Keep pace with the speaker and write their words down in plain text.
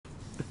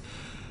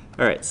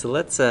All right, so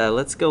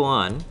let's go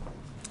on,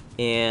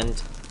 and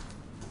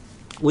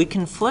we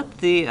can flip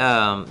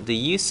the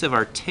use of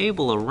our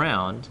table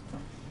around,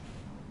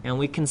 and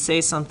we can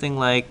say something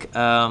like,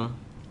 how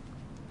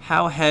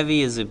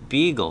heavy is a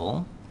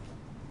beagle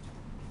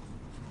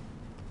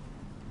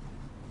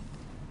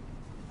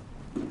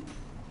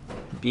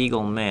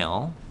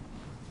male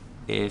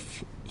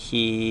if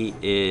he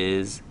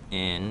is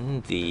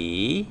in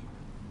the,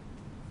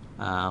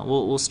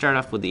 we'll start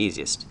off with the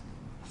easiest,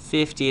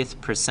 50th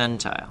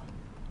percentile.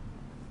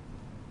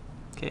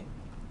 Okay.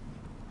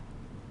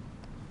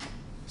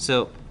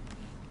 So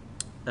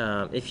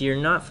if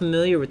you're not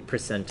familiar with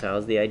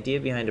percentiles, the idea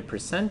behind a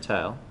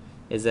percentile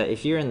is that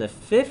if you're in the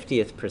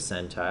 50th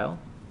percentile,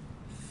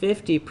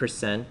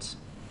 50%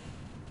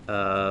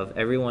 of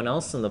everyone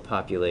else in the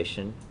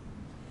population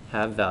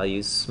have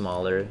values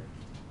smaller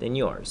than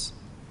yours.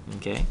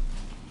 Okay?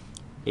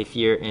 If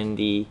you're in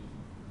the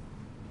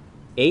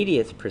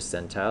 80th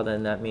percentile,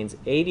 then that means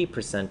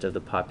 80% of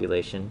the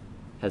population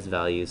has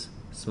values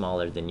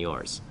smaller than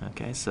yours.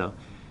 Okay, so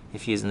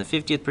if he's in the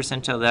 50th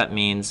percentile, that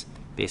means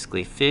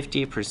basically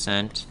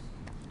 50%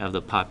 of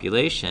the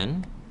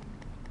population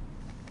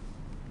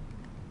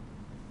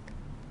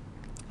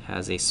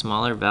has a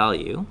smaller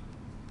value,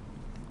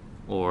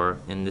 or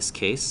in this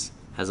case,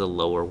 has a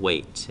lower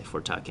weight, if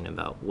we're talking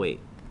about weight.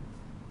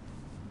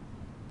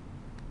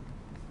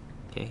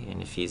 Okay,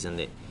 and if he's in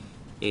the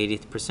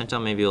 80th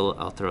percentile, maybe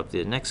I'll throw up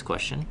the next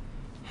question.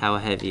 How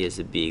heavy is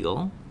a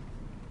beagle?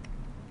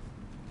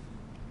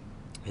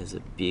 Is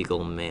a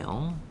beagle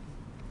male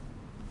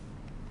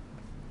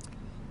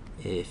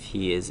if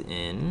he is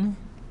in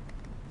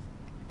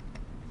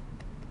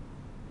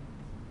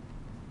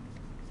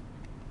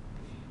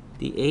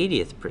the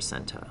 80th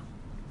percentile?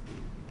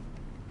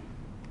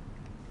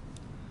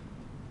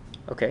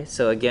 Okay,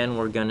 so again,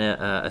 we're going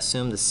to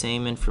assume the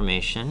same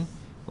information.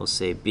 We'll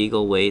say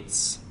beagle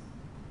weights,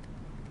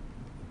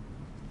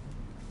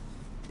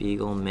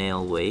 beagle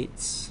male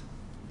weights,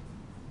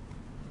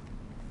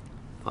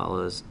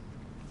 follows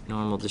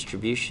normal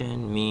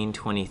distribution, mean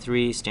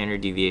 23,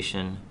 standard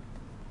deviation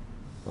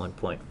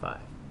 1.5.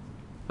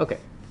 Okay,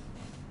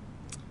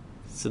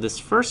 so this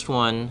first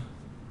one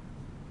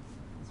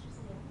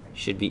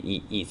should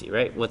be easy,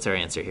 right? What's our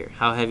answer here?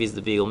 How heavy is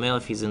the beagle male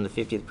if he's in the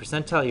 50th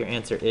percentile? Your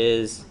answer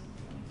is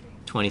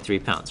 23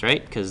 pounds,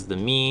 right? Because the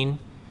mean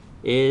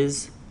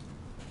is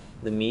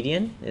the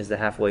median, is the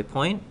halfway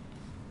point.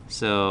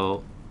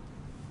 So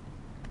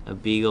a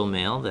beagle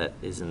male that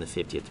is in the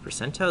 50th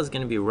percentile is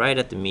going to be right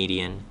at the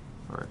median,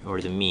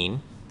 or the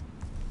mean,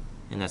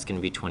 and that's going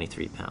to be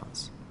 23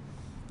 pounds.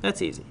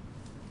 That's easy.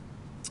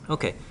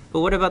 Okay, but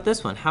what about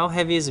this one? How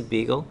heavy is a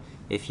beagle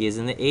if he is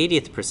in the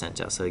 80th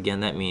percentile? So again,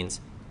 that means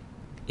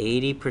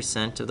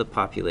 80% of the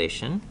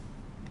population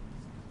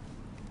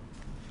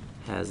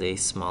has a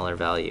smaller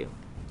value.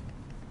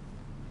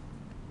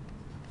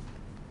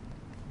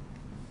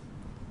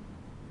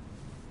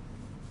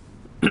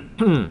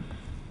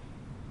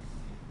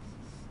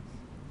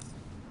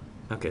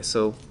 Okay,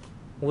 so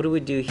what do we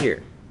do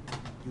here?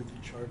 Do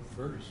the chart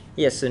first.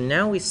 Yeah, so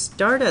now we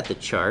start at the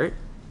chart,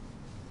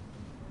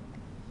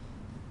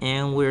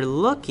 and we're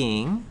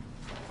looking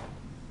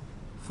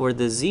for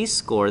the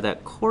z-score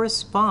that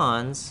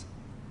corresponds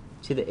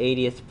to the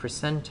 80th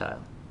percentile.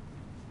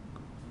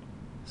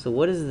 So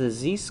what is the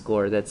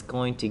z-score that's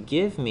going to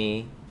give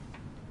me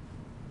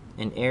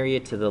an area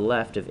to the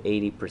left of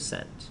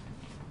 80%?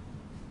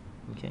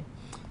 Okay,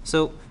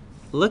 so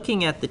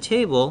looking at the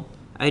table,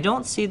 I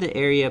don't see the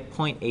area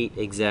 0.8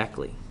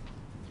 exactly.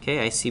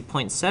 Okay, I see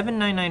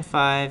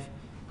 0.7995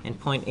 and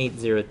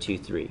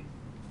 0.8023.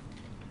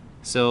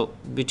 So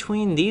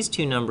between these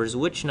two numbers,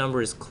 which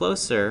number is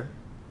closer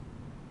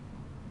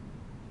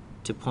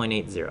to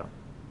 0.80?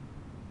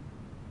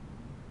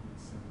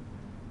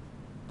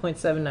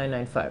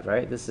 0.7995,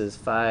 right? This is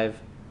 5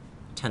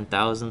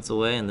 ten-thousandths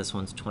away, and this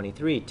one's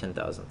 23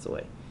 ten-thousandths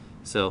away.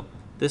 So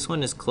this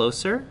one is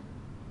closer,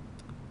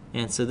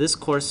 and so this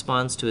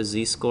corresponds to a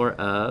z-score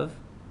of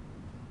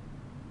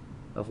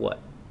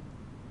what?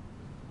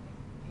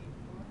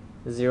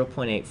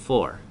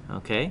 0.84,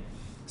 okay?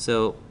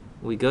 So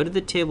we go to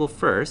the table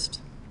first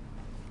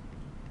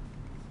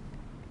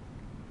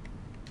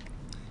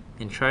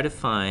and try to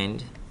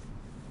find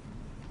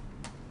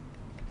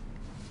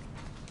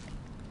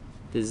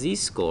the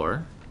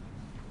z-score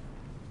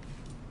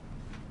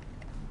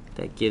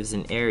that gives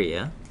an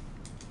area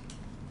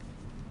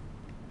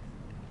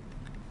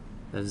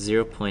of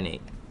 0.8,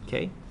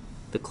 okay?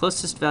 The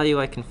closest value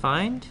I can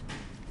find,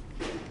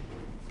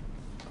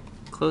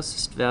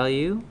 closest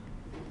value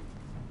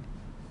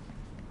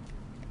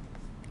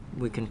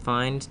we can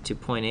find to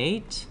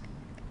 0.8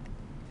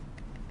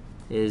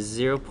 is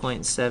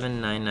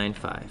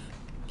 0.7995,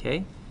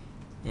 okay?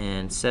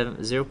 And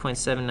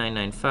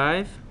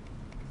 0.7995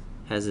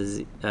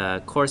 has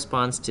a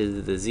corresponds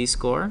to the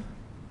z-score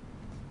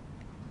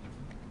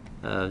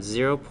of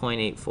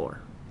 0.84,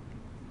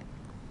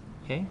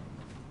 okay?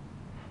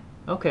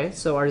 Okay,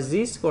 so our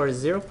z-score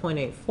is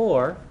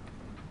 0.84.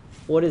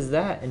 What is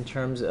that in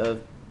terms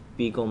of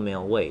beagle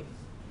male weight?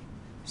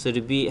 So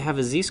to have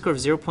a z-score of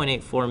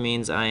 0.84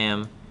 means I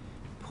am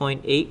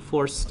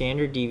 0.84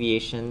 standard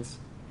deviations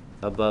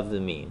above the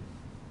mean.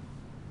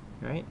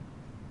 Right?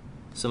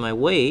 So my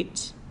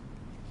weight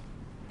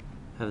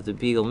of the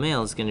Beagle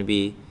male is going to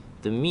be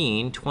the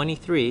mean,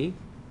 23,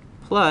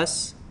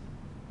 plus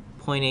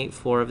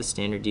 0.84 of a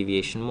standard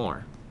deviation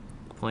more.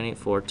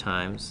 0.84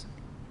 times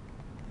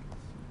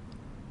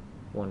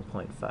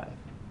 1.5.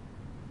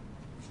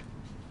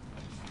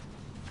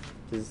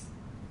 Does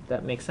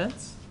that make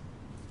sense?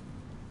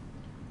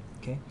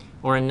 Okay.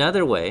 Or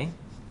another way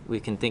we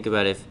can think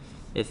about if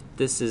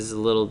this is a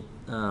little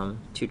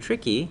too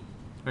tricky,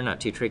 or not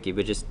too tricky,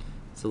 but just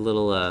it's a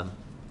little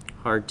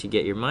hard to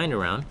get your mind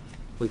around,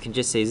 we can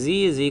just say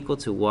z is equal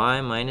to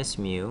y minus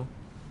mu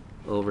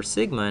over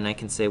sigma, and I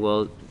can say,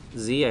 well,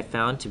 z I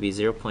found to be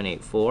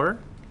 0.84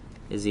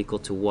 is equal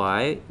to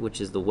y, which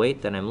is the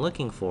weight that I'm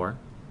looking for,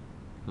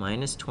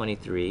 minus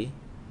 23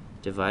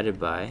 divided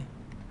by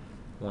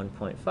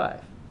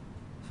 1.5.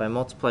 If I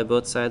multiply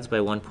both sides by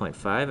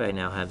 1.5, I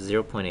now have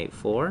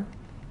 0.84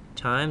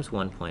 times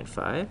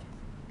 1.5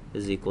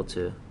 is equal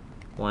to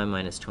y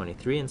minus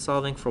 23. And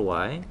solving for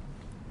y,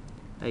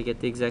 I get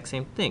the exact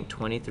same thing,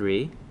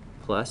 23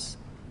 plus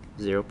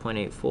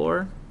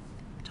 0.84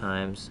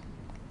 times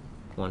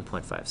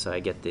 1.5. So I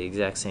get the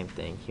exact same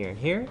thing here and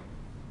here.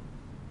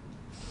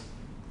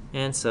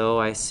 And so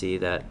I see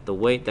that the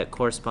weight that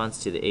corresponds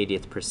to the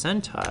 80th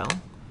percentile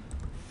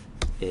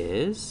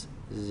is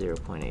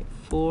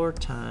 0.84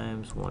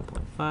 times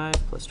 1.5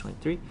 plus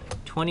 23,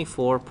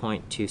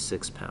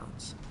 24.26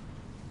 pounds.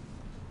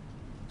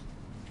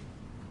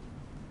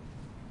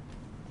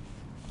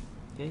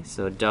 Okay,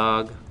 so a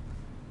dog,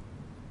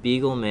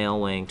 Beagle male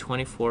weighing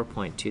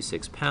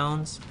 24.26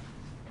 pounds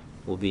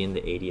will be in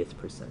the 80th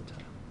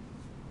percentile.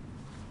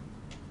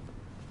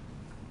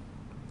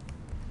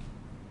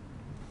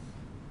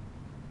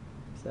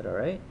 Is that all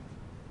right?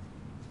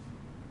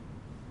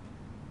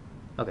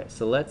 Okay,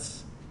 so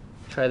let's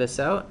try this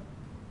out.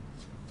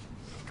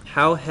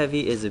 How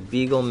heavy is a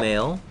Beagle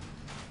male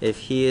if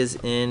he is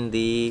in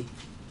the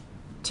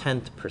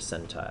 10th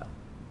percentile?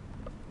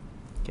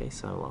 Okay,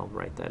 so I'll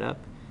write that up.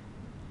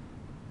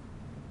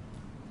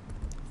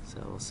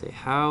 So we'll say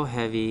how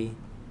heavy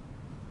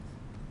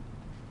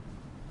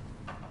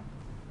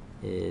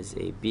is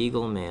a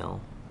Beagle male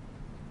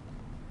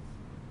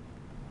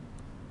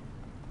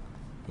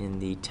in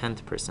the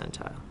 10th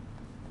percentile?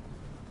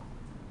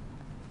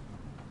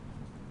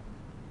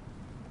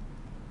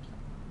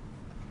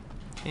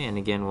 And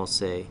again, we'll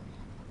say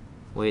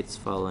weights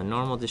follow a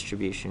normal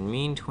distribution,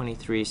 mean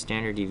 23,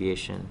 standard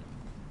deviation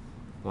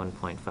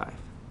 1.5.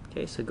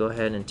 Okay, so go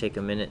ahead and take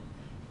a minute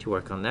to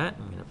work on that.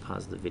 I'm going to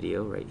pause the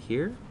video right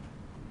here.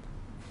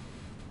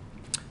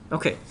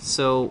 Okay,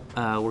 so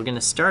we're going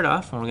to start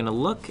off and we're going to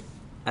look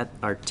at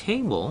our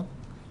table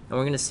and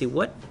we're going to see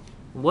what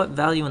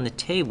value in the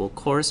table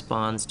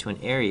corresponds to an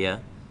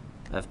area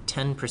of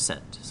 10%.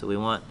 So we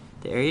want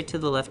the area to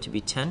the left to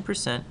be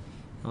 10%.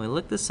 And we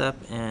look this up,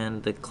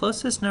 and the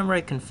closest number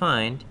I can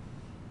find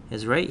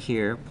is right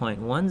here,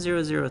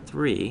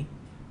 0.1003,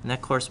 and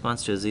that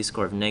corresponds to a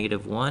z-score of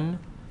negative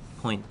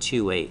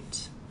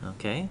 1.28.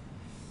 Okay,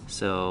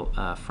 so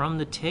from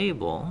the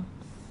table,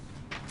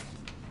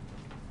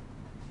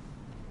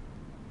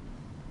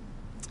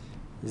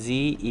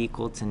 z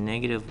equal to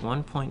negative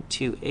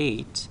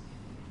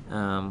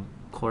 1.28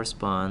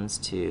 corresponds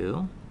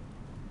to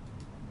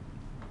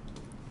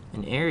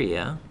an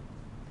area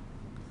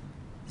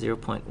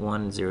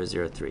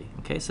 0.1003.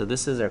 Okay, so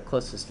this is our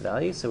closest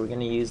value, so we're going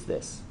to use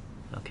this.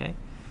 Okay,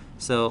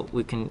 so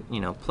we can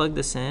plug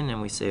this in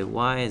and we say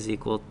y is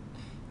equal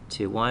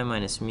to y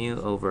minus mu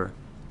over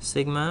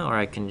sigma, or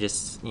I can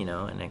just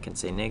and I can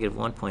say negative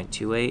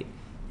 1.28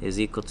 is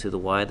equal to the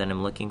y that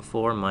I'm looking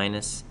for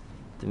minus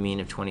the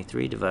mean of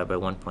 23 divided by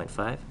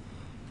 1.5.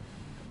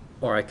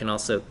 Or I can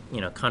also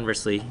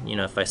conversely,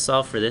 if I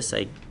solve for this,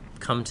 I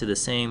come to the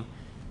same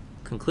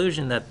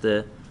conclusion that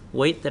the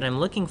weight that I'm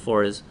looking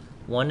for is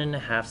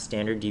 1.5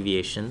 standard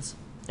deviations.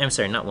 I'm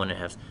sorry, not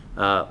 1.5.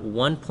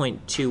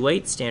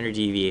 1.28 standard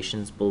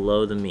deviations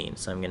below the mean.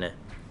 So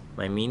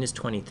my mean is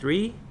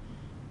 23,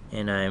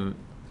 and I'm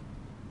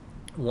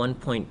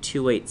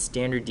 1.28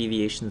 standard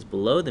deviations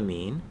below the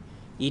mean.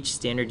 Each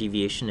standard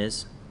deviation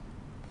is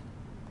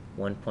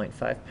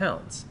 1.5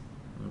 pounds.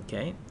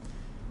 Okay,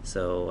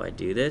 so I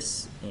do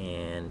this,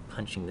 and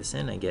punching this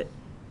in, I get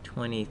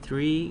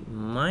 23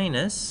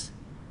 minus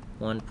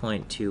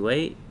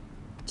 1.28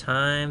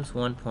 times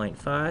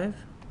 1.5,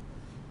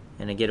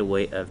 and I get a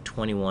weight of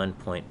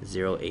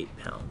 21.08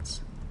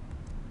 pounds.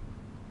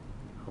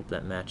 Hope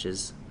that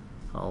matches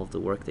all of the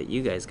work that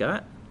you guys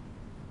got.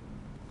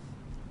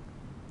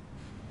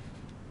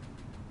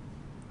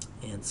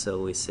 And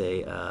so we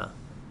say,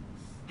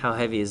 how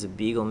heavy is a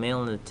Beagle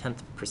male in the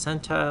 10th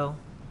percentile?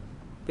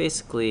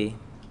 Basically,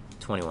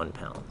 21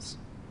 pounds.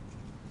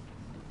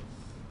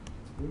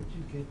 Where did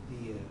you get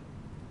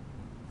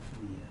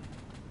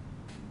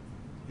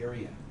the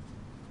area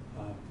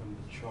from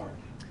the chart?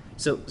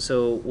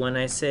 So when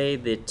I say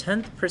the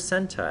 10th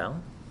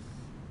percentile,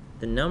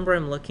 the number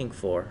I'm looking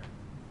for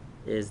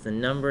is the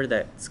number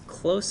that's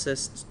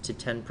closest to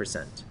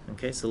 10%.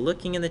 Okay, so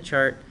looking in the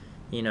chart,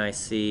 you know, I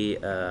see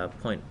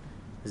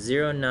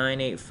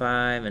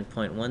 0.0985 and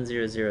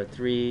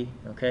 0.1003.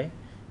 Okay,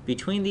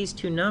 between these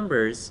two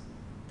numbers,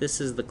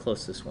 this is the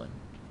closest one.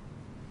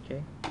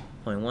 Okay,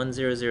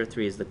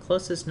 0.1003 is the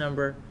closest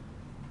number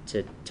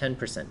to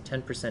 10%.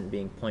 10%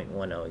 being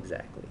 0.10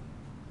 exactly.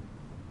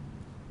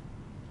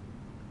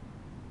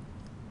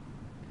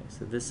 Okay,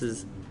 so this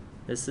is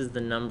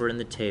the number in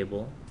the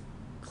table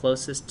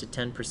closest to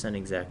 10%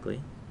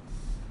 exactly,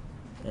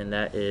 and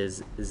that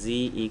is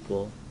z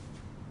equal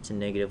to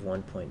negative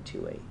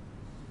 1.28.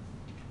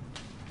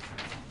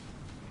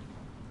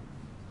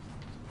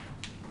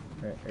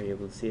 Are you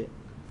able to see it?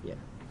 Yeah.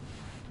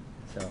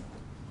 So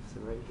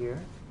right here,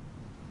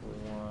 we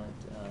want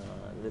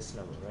this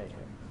number right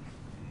here.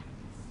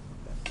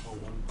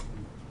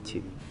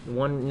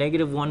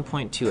 Negative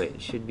 1.28.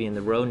 It should be in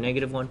the row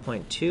negative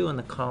 1.2 and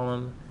the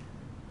column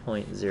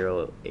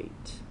 0.08.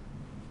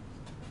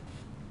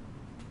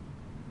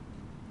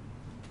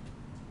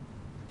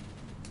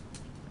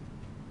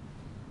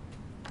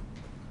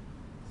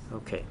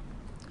 Okay,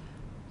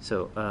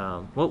 so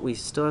we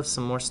still have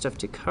some more stuff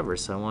to cover,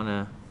 so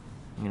I'm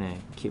gonna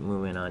keep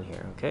moving on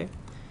here. Okay,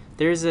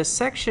 there's a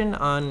section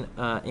on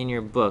in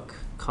your book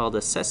called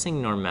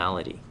Assessing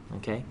Normality.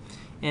 Okay,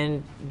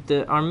 and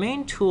our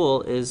main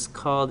tool is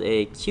called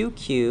a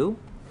QQ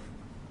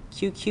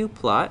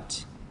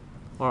plot,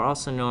 or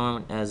also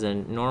known as a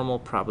normal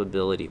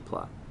probability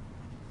plot.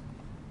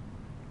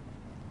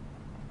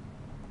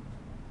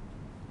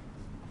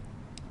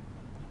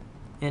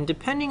 And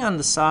depending on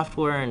the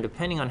software and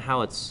depending on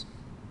how it's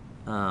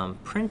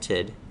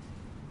printed,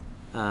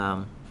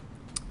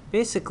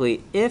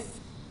 basically, if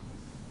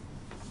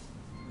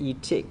you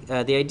take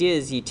the idea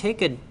is you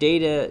take a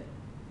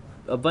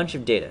bunch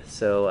of data.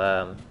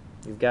 So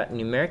you've got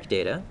numeric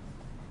data,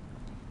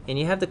 and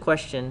you have the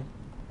question: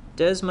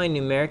 does my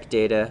numeric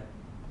data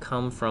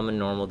come from a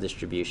normal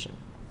distribution?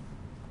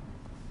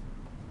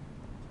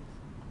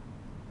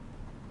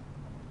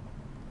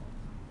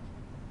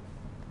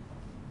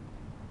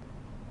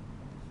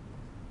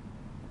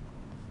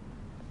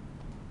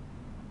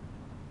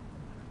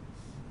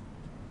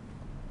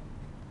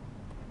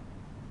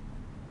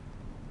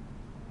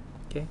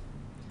 Okay,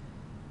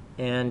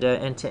 and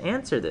to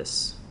answer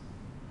this,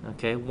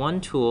 okay,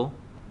 one tool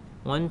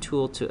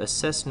to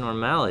assess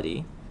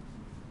normality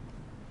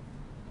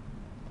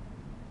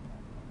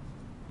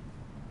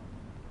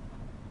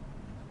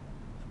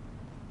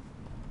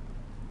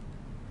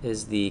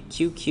is the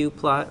QQ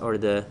plot, or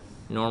the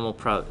normal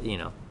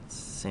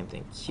same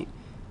thing.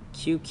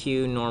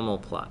 QQ normal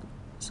plot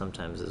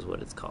sometimes is what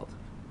it's called,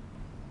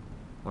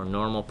 or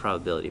normal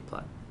probability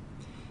plot.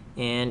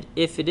 And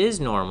if it is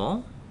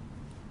normal,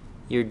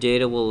 your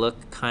data will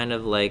look kind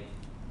of like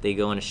they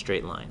go in a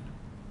straight line.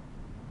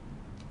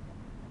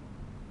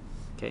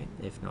 Okay,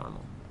 if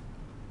normal.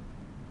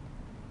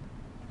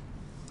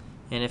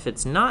 And if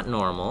it's not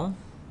normal,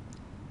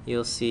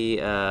 you'll see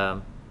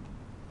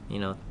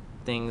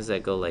things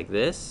that go like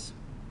this.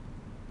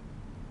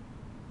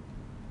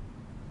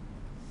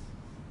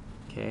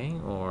 Okay,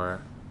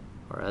 or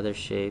other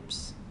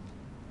shapes.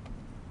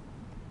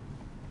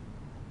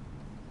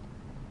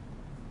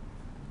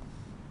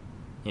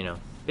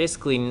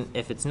 Basically,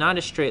 if it's not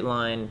a straight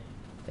line,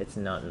 it's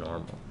not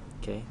normal.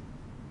 Okay.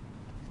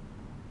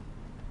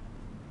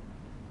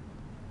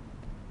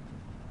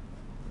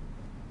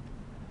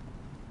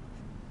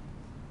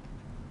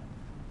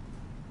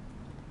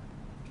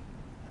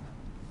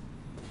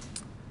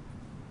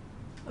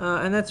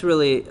 And that's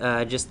really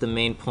just the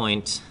main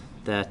point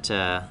that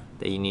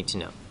you need to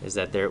know, is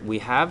that we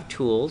have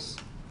tools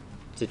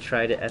to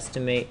try to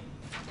estimate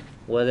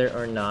whether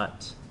or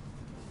not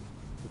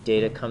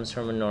data comes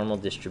from a normal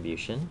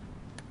distribution.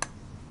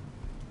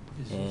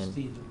 Is this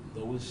the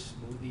lowest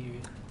smoothie?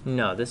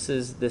 No, this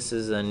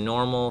is a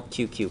normal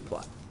QQ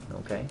plot.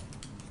 Okay,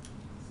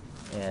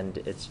 and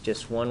it's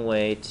just one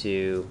way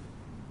to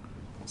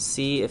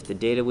see if the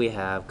data we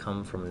have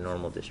come from a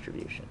normal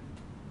distribution.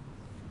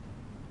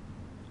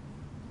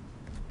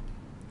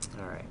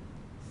 All right.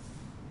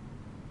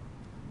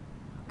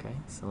 Okay,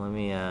 so let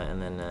me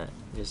and then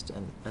just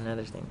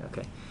another thing.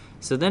 Okay,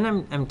 so then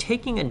I'm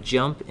taking a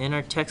jump in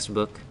our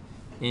textbook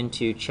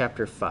into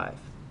chapter 5,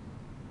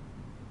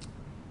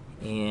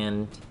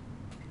 and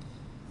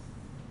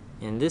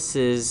this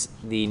is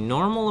the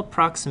normal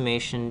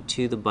approximation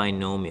to the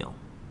binomial.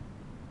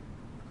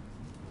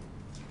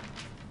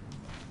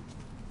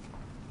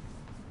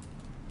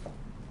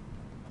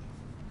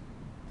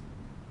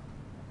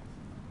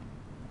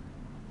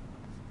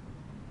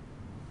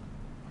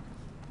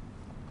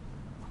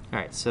 All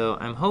right, so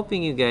I'm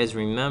hoping you guys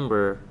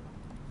remember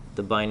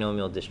the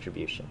binomial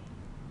distribution.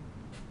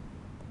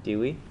 Do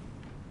we?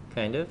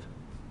 Kind of?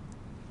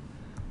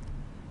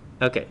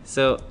 Okay,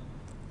 so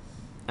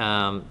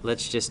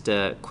let's just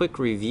quick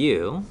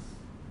review.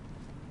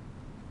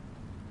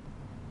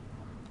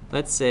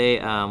 Let's say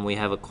we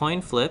have a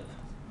coin flip,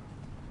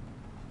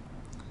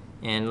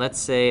 and let's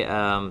say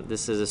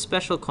this is a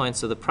special coin,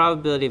 so the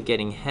probability of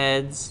getting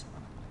heads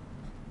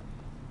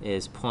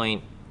is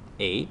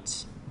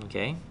 0.8,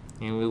 okay?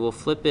 And we will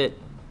flip it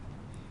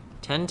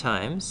 10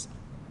 times.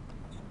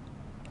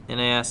 And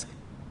I ask,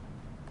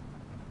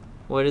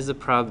 what is the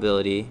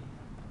probability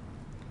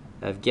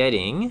of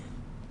getting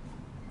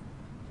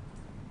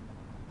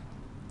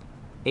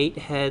 8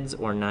 heads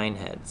or 9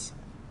 heads?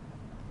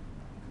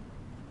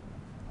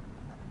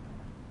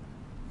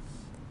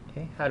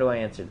 Okay, how do I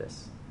answer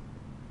this?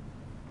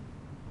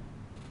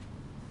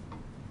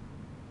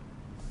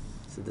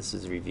 So this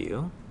is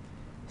review.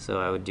 So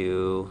I would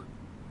do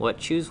what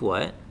choose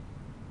what.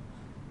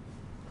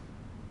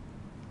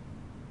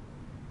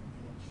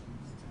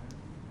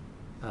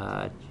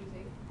 Uh,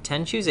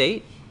 10 choose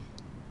 8.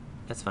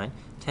 That's fine.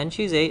 10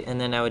 choose 8,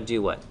 and then I would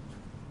do what?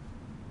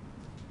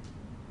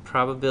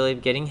 Probability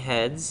of getting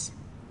heads,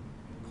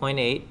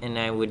 0.8, and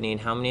I would need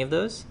how many of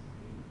those?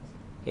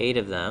 8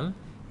 of them.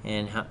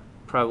 And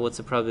what's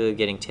the probability of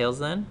getting tails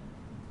then?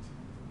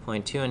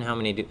 0.2, and how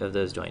many of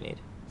those do I need?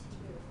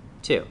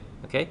 2.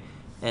 Okay?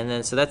 And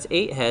then, so that's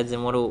 8 heads,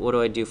 and what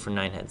do I do for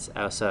 9 heads?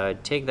 So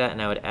I'd take that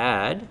and I would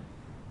add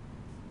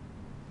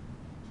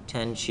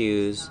 10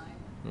 choose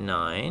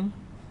 9,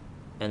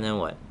 and then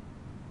what?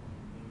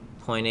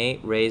 0.8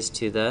 raised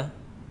to the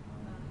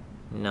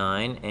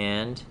 9,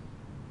 and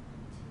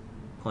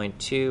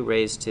 0.2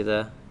 raised to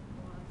the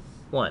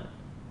 1.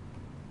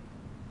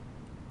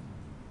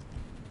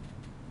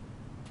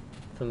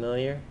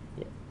 Familiar?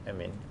 Yeah, I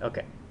mean,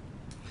 okay.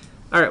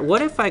 All right,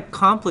 what if I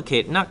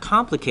not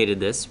complicated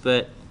this,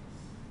 but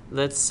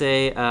let's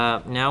say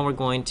now we're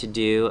going to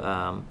do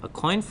a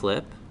coin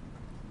flip.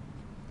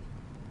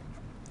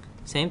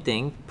 Same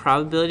thing,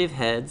 probability of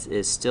heads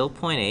is still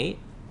 0.8.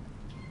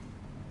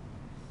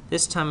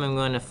 This time I'm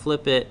going to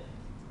flip it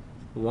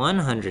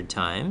 100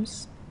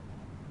 times.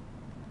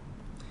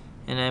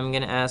 And I'm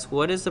going to ask,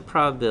 what is the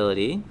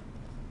probability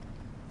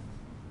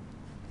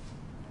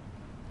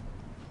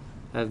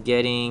of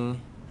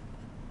getting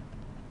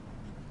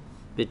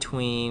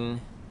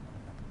between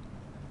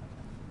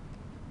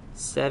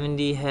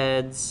 70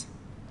 heads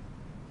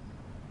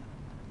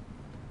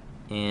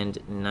and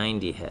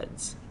 90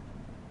 heads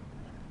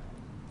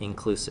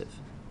inclusive?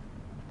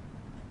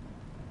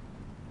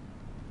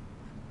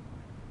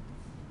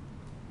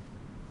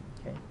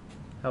 Okay.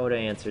 How would I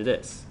answer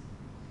this?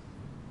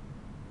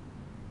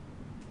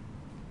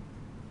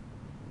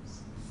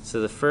 So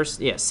the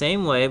first, yeah,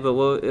 same way, but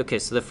okay,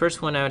 so the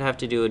first one I would have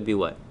to do would be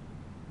what?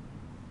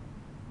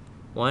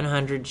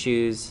 100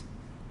 choose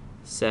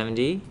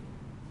 70,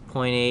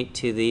 0.8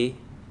 to the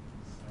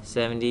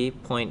 70,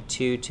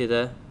 0.2 to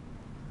the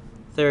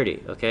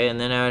 30, okay? And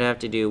then I would have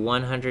to do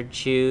 100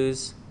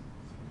 choose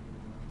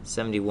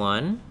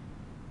 71,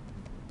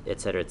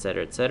 etc.,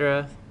 etc.,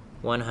 etc.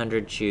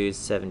 100 choose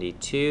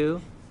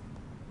 72,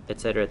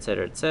 etc.,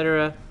 etc.,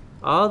 etc.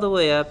 All the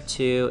way up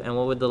to, and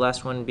what would the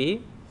last one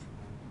be?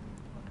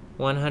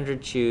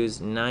 100 choose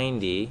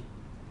 90,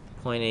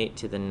 0.8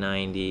 to the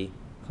 90,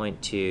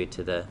 0.2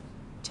 to the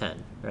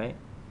 10, right?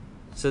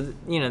 So,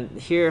 you know,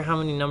 here, how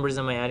many numbers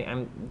am I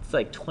adding? It's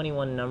like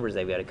 21 numbers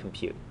I've got to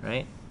compute,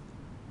 right?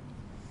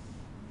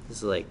 This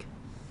is like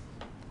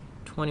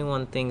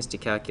 21 things to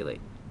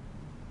calculate.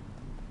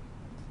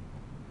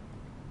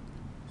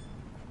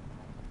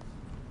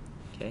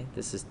 Okay,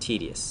 this is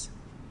tedious.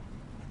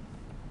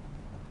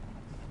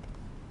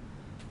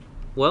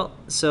 Well,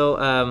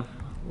 so,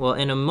 well,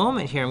 in a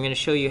moment here, I'm going to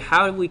show you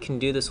how we can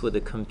do this with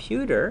a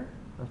computer.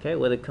 Okay,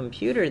 with a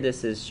computer,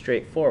 this is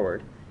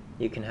straightforward.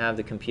 You can have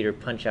the computer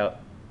crunch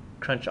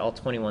all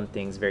 21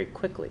 things very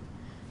quickly.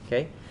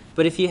 Okay,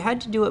 but if you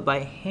had to do it by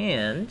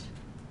hand,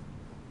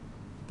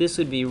 this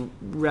would be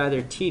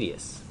rather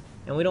tedious,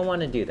 and we don't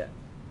want to do that.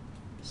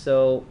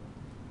 So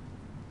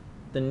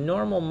the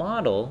normal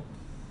model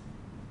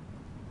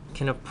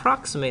can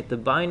approximate the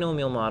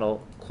binomial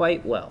model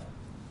quite well.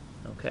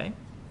 Okay.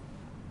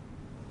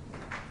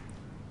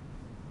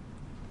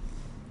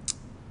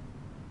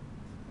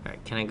 All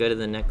right, can I go to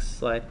the next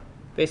slide?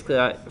 Basically,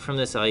 from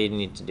this, all you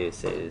need to do is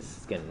say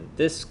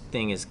this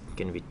thing is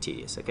going to be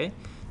tedious, okay?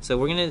 So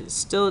we're going to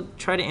still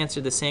try to answer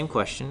the same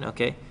question,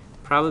 okay?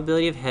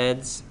 Probability of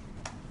heads,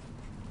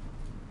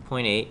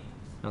 0.8,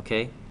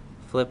 okay?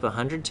 Flip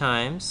 100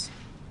 times.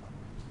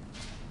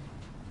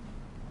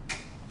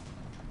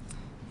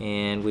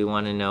 And we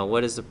want to know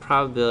what is the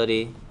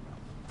probability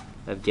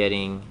of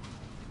getting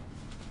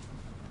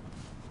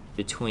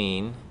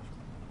between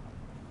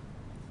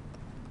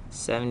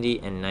 70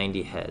 and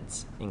 90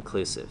 heads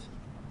inclusive.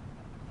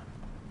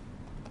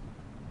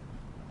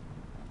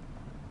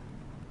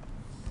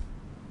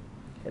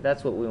 Okay,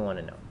 that's what we want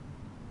to know.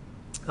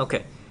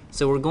 Okay,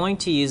 so we're going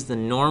to use the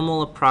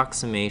normal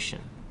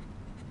approximation.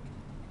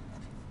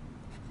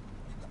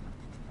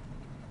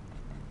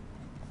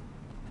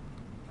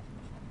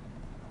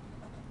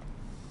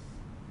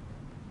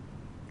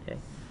 Okay,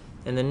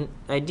 and the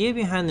idea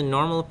behind the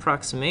normal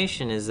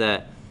approximation is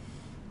that,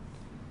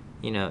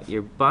 you know,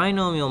 your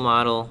binomial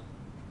model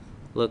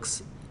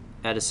looks,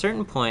 at a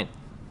certain point,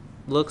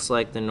 looks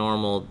like the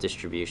normal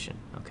distribution,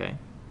 okay?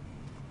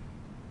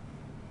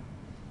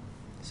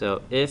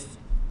 So if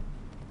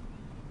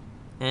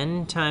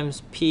n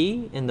times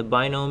p in the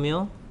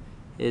binomial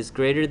is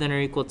greater than or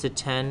equal to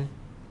 10,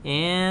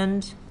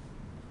 and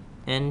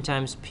n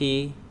times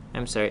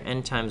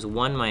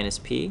 1 minus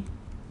p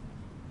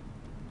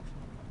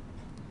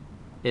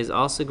is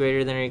also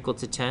greater than or equal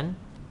to 10,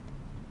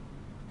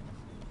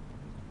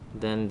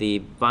 then the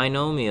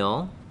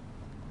binomial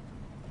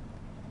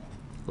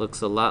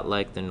looks a lot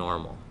like the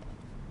normal.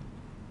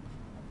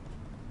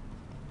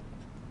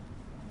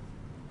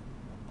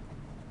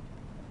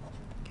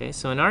 Okay,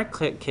 so in our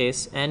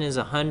case, n is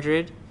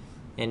 100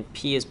 and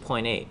p is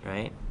 0.8,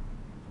 right?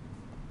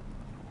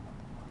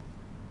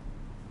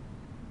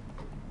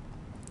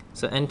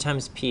 So n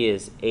times p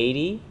is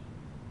 80,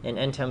 and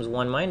n times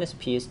 1 minus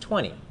p is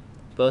 20.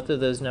 Both of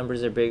those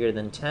numbers are bigger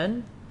than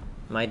 10.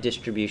 My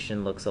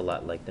distribution looks a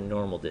lot like the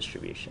normal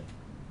distribution.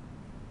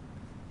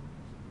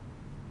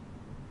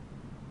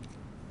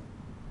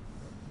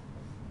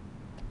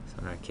 So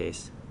in our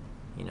case,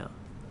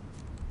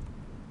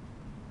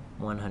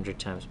 100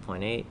 times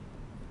 0.8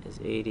 is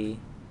 80.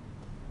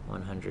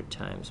 100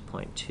 times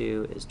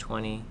 0.2 is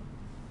 20.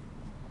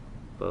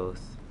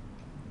 Both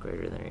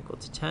greater than or equal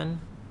to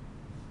 10.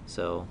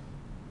 So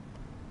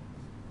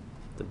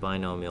the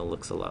binomial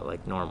looks a lot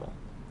like normal.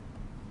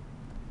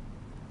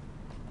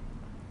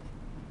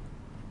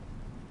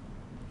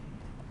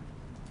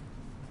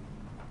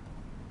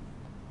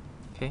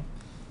 Okay.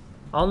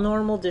 All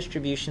normal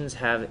distributions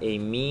have a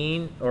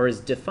mean, or is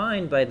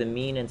defined by the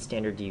mean and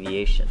standard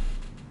deviation.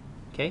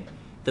 Okay?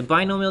 The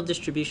binomial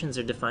distributions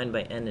are defined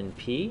by n and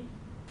p.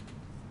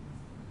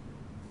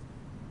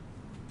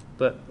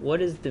 But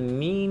what is the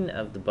mean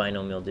of the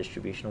binomial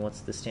distribution?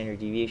 What's the standard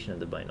deviation of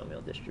the binomial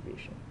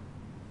distribution?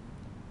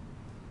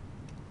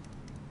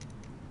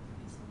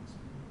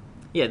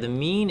 Yeah, the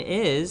mean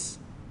is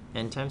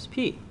n times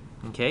p.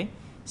 Okay?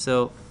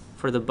 So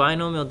for the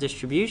binomial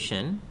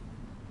distribution,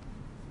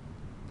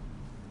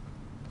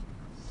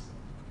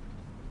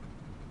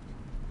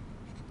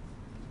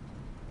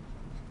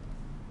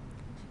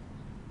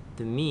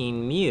 the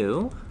mean,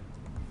 mu,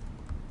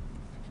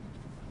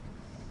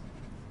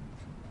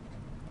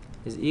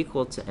 is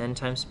equal to n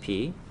times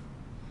p,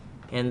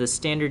 and the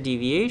standard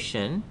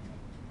deviation,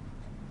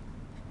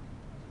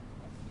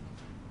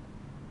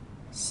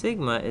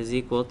 sigma, is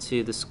equal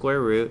to the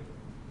square root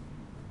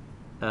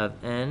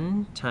of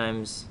n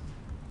times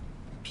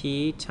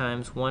p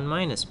times 1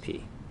 minus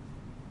p.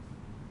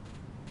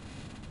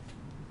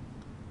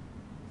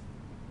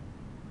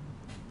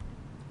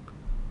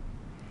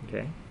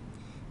 Okay?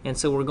 And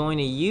so we're going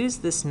to use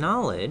this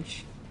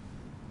knowledge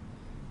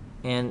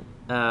and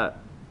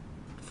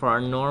for our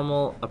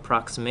normal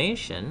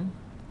approximation,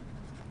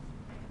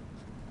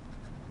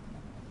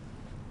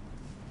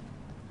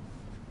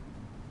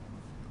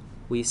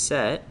 we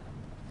set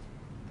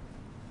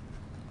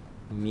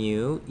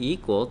mu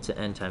equal to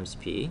n times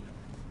p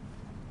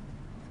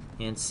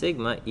and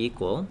sigma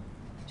equal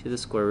to the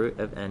square root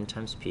of n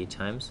times p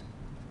times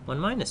 1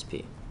 minus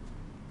p.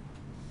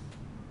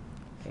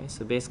 Okay,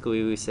 so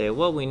basically we say,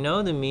 well, we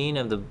know the mean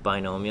of the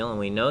binomial and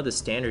we know the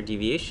standard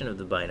deviation of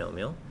the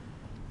binomial,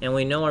 and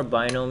we know our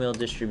binomial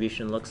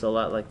distribution looks a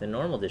lot like the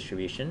normal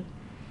distribution,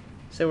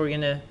 so we're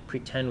going to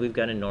pretend we've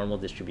got a normal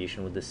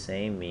distribution with the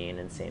same mean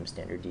and same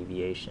standard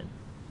deviation.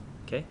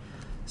 Okay,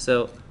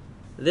 so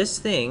this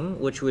thing,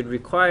 which would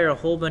require a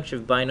whole bunch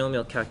of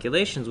binomial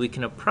calculations, we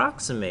can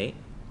approximate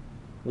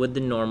with the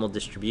normal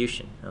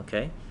distribution.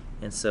 Okay,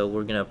 and so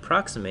we're going to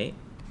approximate.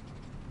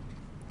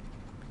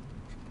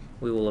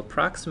 We will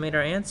approximate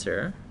our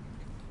answer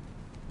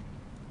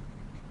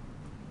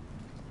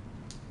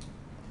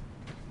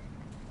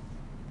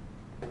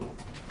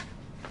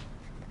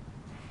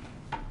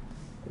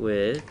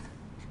with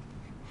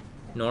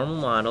normal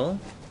model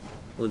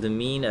with a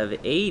mean of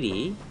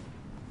 80.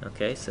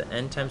 Okay, so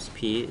n times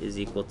p is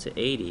equal to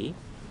 80,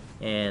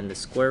 and the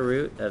square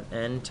root of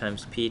n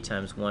times p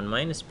times 1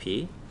 minus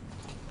p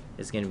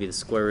is going to be the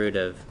square root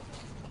of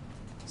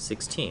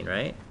 16,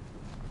 right?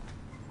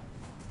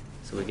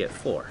 So we get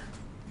 4.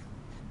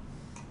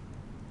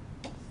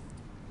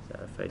 So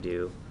if I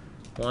do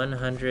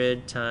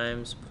 100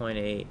 times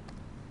 0.8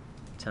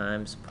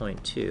 times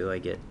 0.2, I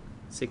get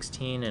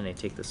 16, and I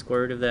take the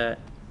square root of that,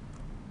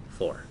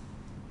 4.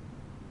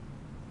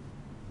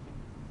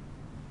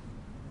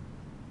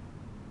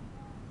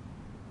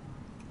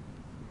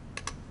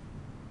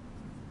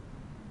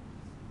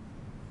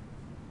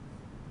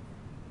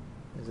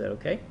 Is that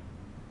okay?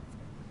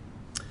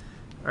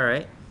 All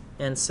right,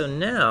 and so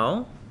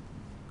now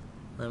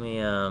let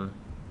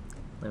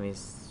me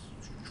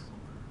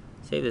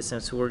save this,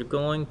 and so we're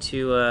going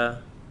to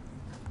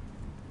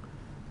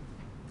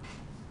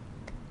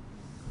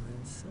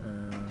let's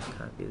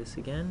copy this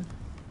again.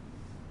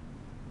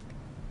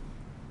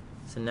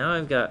 So now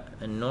I've got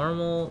a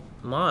normal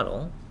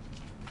model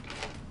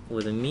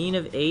with a mean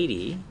of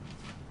 80.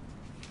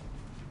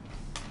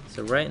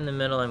 So right in the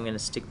middle, I'm going to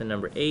stick the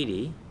number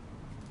 80,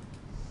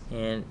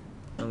 and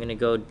I'm going to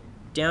go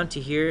down to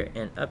here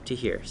and up to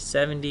here,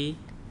 70,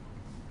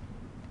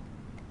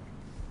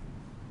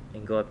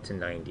 and go up to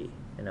 90.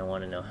 And I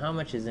want to know how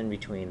much is in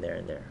between there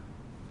and there.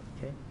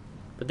 Okay,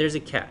 But there's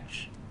a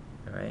catch.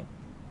 All right.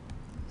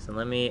 So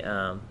let me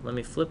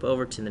flip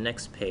over to the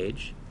next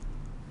page.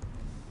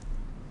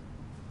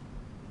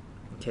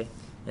 Okay.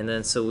 And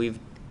then so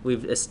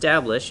we've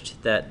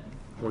established that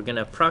we're going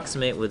to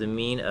approximate with a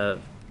mean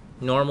of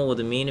normal with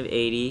a mean of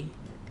 80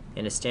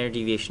 and a standard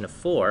deviation of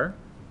 4.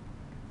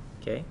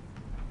 Okay.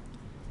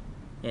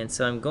 And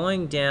so I'm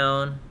going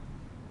down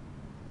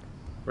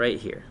right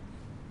here.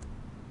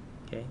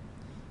 Okay.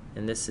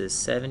 And this is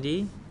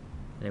 70,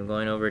 and I'm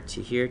going over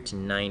to here to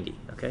 90.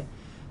 Okay.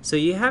 So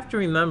you have to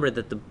remember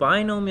that the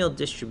binomial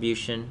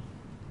distribution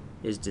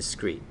is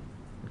discrete.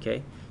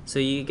 Okay. So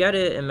you got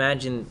to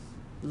imagine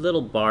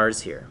little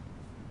bars here.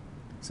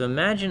 So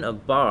imagine a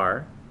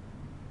bar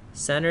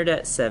centered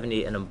at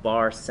 70 and a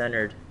bar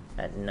centered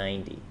at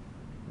 90.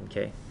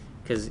 Okay.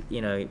 Because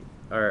you know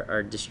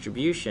our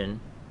distribution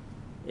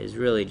is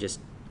really just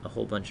a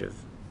whole bunch of,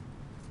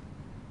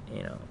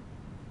 you know,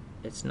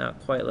 it's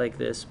not quite like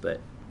this, but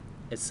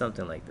it's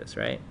something like this,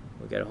 right?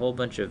 We've got a whole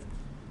bunch of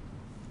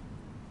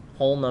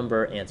whole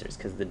number answers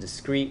because the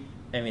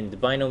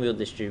binomial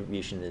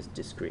distribution is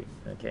discrete,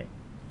 okay?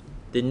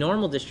 The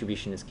normal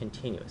distribution is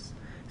continuous.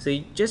 So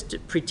you just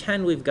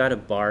pretend we've got a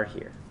bar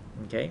here,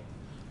 okay?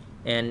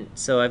 And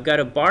so I've got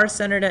a bar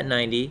centered at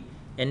 90,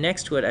 and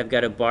next to it I've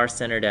got a bar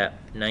centered at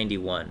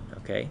 91,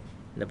 okay?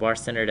 And the bar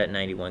centered at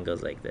 91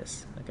 goes like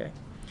this, okay?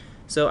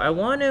 So I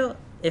want to,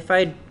 if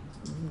I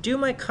do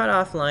my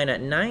cutoff line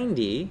at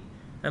 90,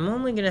 I'm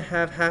only going to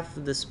have half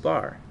of this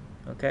bar,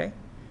 okay?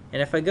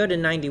 And if I go to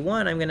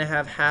 91, I'm going to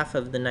have half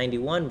of the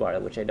 91 bar,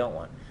 which I don't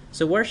want.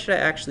 So where should I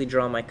actually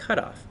draw my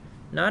cutoff?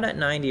 Not at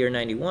 90 or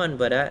 91,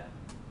 but at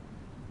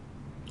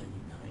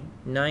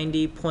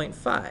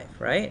 90.5,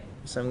 right?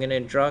 So I'm going to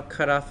draw a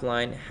cutoff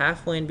line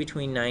halfway in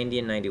between 90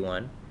 and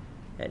 91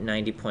 at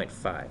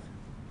 90.5.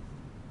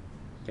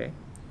 Okay?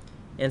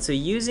 And so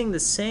using the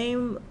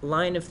same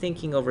line of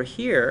thinking over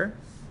here,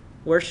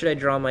 where should I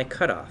draw my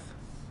cutoff?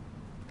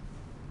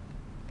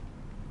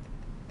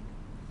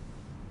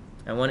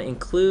 I want to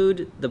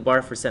include the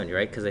bar for 70,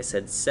 right? Because I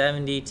said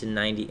 70 to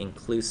 90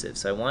 inclusive.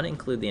 So I want to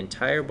include the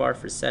entire bar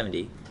for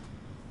 70.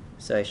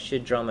 So I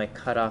should draw my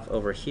cutoff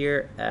over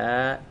here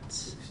at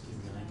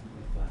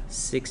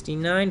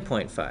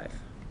 69.5.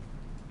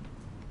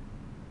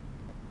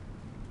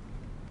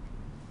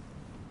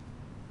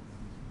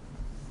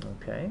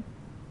 Okay.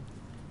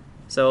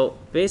 So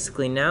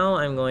basically now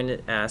I'm going to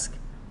ask,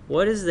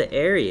 what is the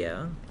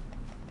area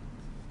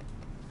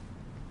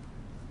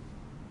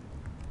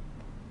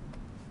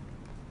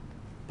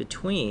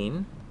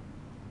between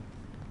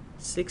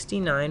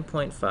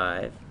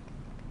 69.5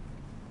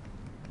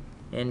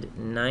 and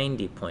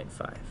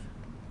 90.5?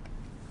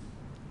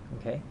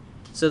 Okay,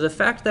 so the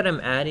fact that I'm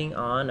adding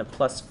on a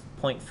plus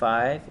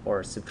 0.5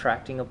 or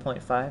subtracting a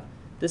 0.5,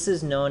 this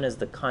is known as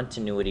the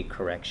continuity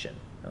correction.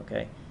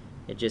 Okay,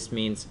 it just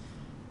means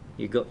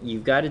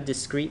you've got a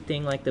discrete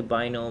thing like the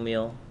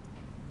binomial,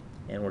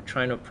 and we're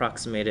trying to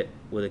approximate it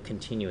with a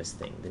continuous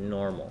thing, the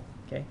normal.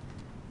 Okay,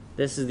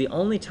 this is the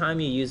only time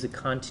you use the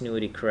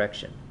continuity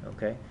correction.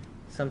 Okay,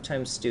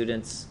 sometimes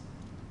students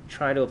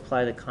try to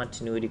apply the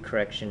continuity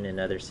correction in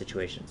other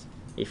situations.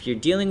 If you're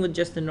dealing with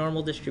just the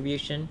normal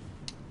distribution,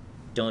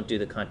 don't do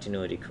the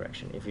continuity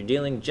correction. If you're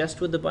dealing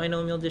just with the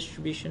binomial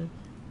distribution,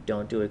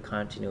 don't do a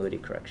continuity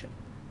correction.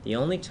 The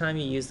only time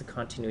you use the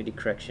continuity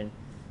correction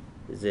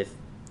is if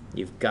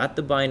you've got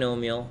the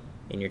binomial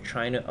and you're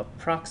trying to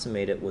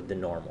approximate it with the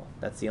normal.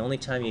 That's the only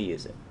time you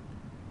use it.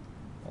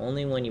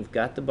 Only when you've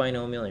got the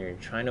binomial and you're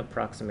trying to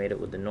approximate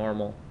it with the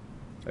normal,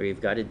 or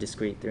you've got a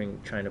discrete thing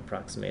trying to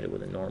approximate it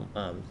with a normal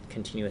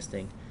continuous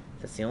thing.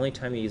 That's the only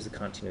time you use the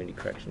continuity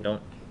correction.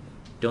 Don't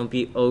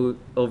be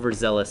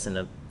overzealous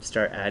and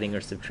start adding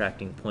or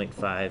subtracting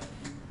 0.5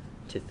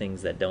 to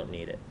things that don't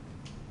need it.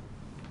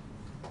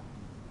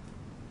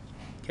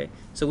 Okay,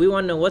 so we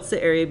want to know what's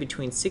the area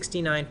between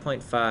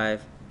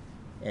 69.5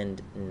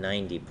 and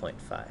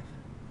 90.5.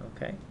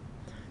 Okay,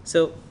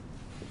 so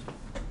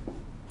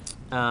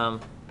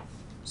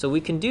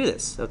we can do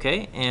this.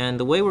 Okay, and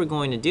the way we're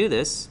going to do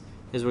this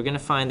is we're going to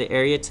find the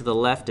area to the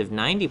left of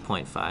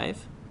 90.5.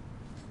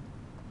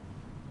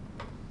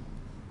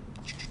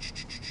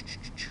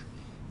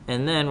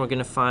 And then we're going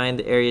to find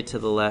the area to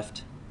the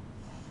left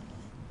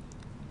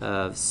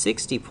of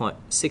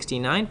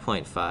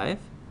 69.5.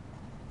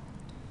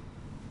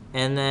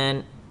 And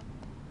then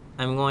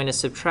I'm going to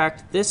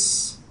subtract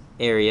this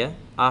area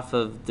off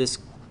of this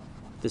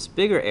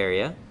bigger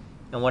area.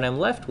 And what I'm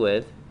left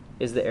with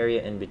is the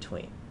area in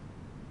between.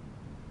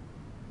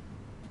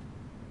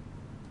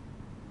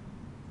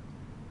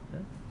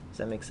 Does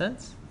that make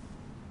sense?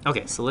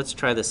 Okay, so let's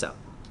try this out.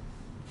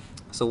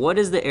 So what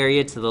is the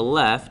area to the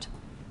left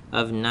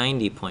of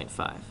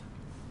 90.5?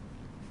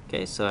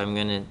 Okay, so I'm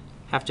going to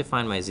have to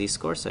find my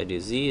z-score. So I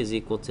do z is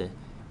equal to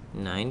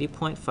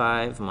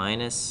 90.5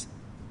 minus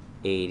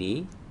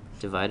 80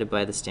 divided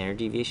by the standard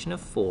deviation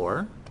of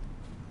 4.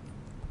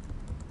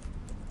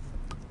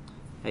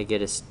 I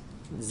get a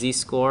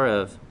z-score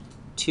of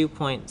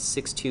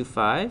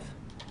 2.625.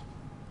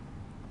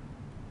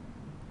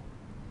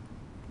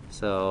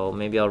 So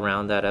maybe I'll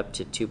round that up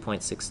to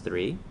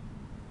 2.63.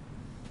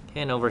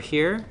 Okay, and over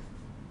here,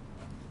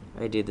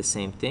 I do the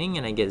same thing,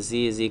 and I get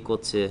z is equal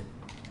to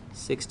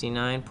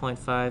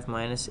 69.5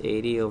 minus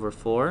 80 over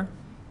 4,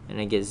 and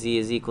I get z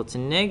is equal to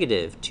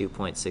negative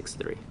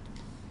 2.63.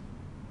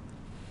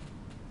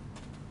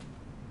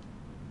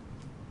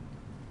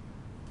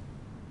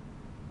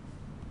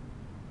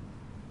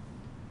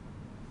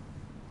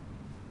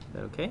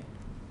 Okay? Is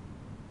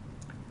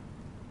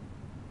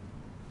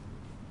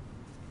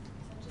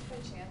that just by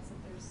chance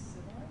that they're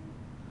similar?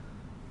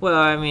 Well,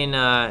 I mean,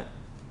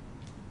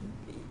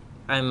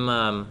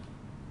 I'm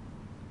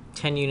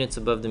 10 units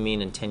above the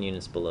mean and 10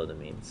 units below the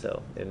mean,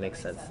 so it makes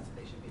sense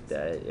They should be the same.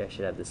 that I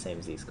should have the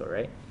same z-score,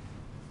 right?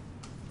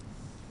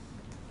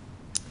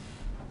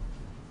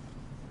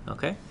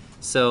 Okay,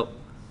 so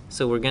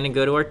we're going to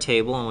go to our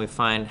table and we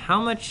find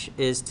how much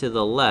is to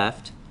the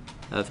left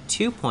of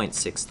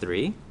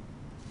 2.63.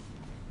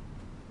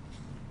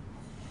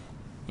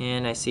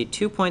 And I see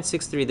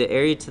 2.63, the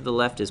area to the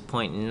left is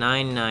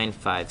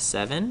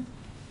 0.9957.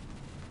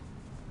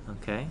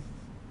 Okay.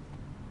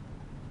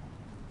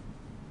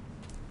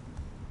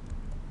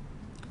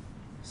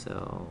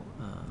 So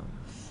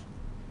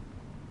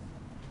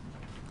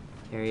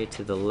area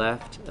to the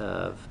left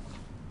of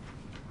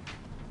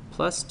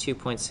plus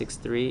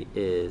 2.63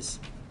 is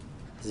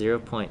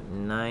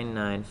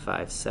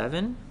 0.9957.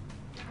 And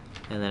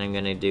then I'm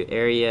going to do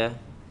area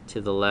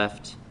to the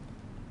left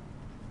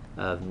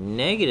of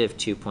negative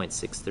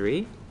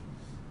 2.63,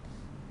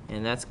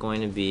 and that's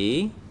going to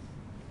be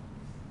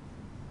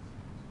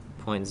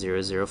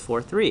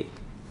 0.0043.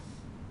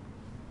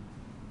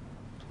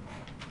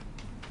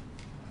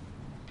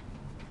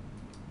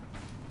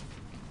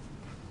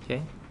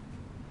 Okay,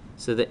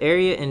 so the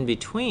area in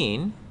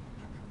between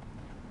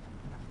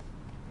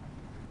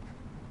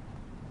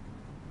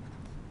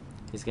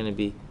is going to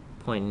be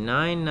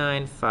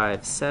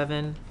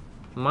 0.9957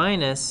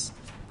 minus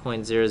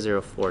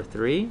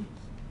 0.0043,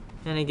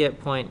 and I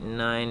get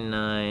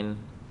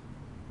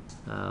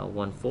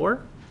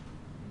 0.9914.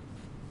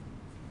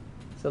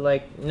 So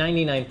like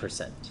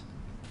 99%.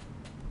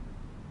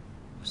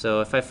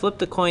 So if I flip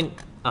the coin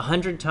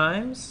 100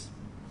 times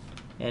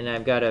and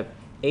I've got a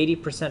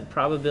 80%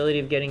 probability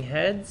of getting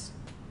heads,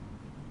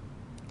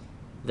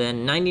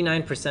 then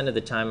 99% of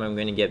the time I'm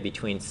going to get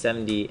between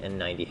 70 and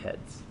 90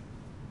 heads.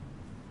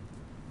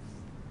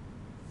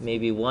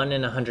 Maybe 1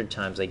 in 100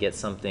 times I get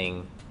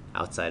something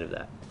outside of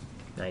that.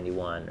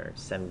 91 or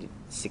 70,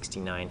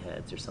 69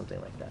 heads or something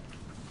like that.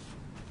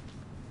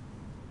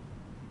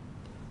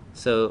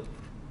 So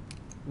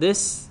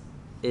this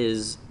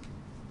is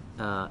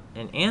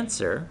an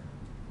answer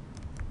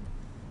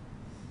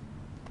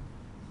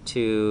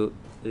to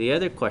the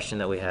other question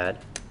that we had,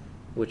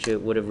 which it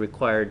would have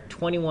required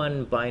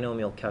 21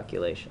 binomial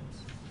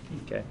calculations.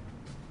 Okay,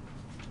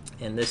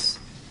 and this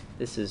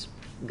is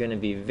going to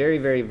be very,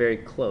 very, very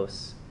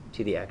close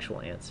to the actual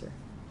answer.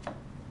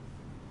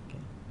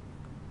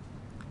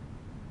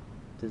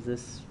 Does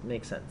this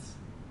make sense?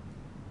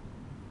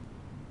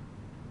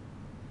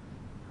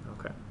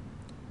 Okay.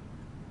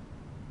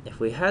 If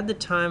we had the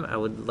time, I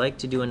would like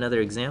to do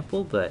another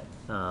example, but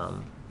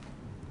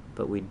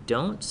we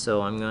don't,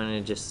 so I'm going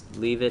to just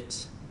leave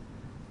it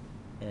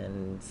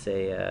and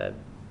say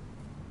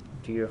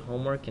do your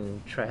homework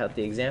and try out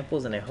the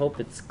examples, and I hope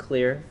it's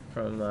clear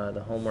from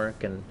the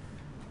homework, and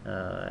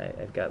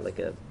I've got like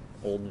a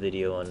old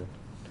video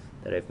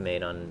that I've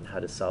made on how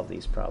to solve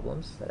these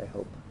problems that I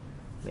hope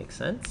makes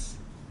sense.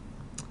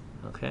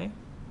 Okay,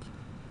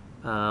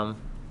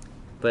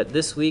 but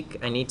this week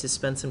I need to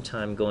spend some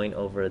time going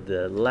over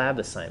the lab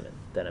assignment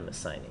that I'm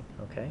assigning.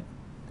 Okay,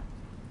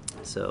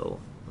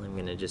 so I'm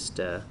going to just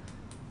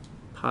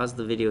pause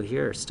the video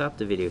here or stop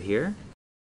the video here.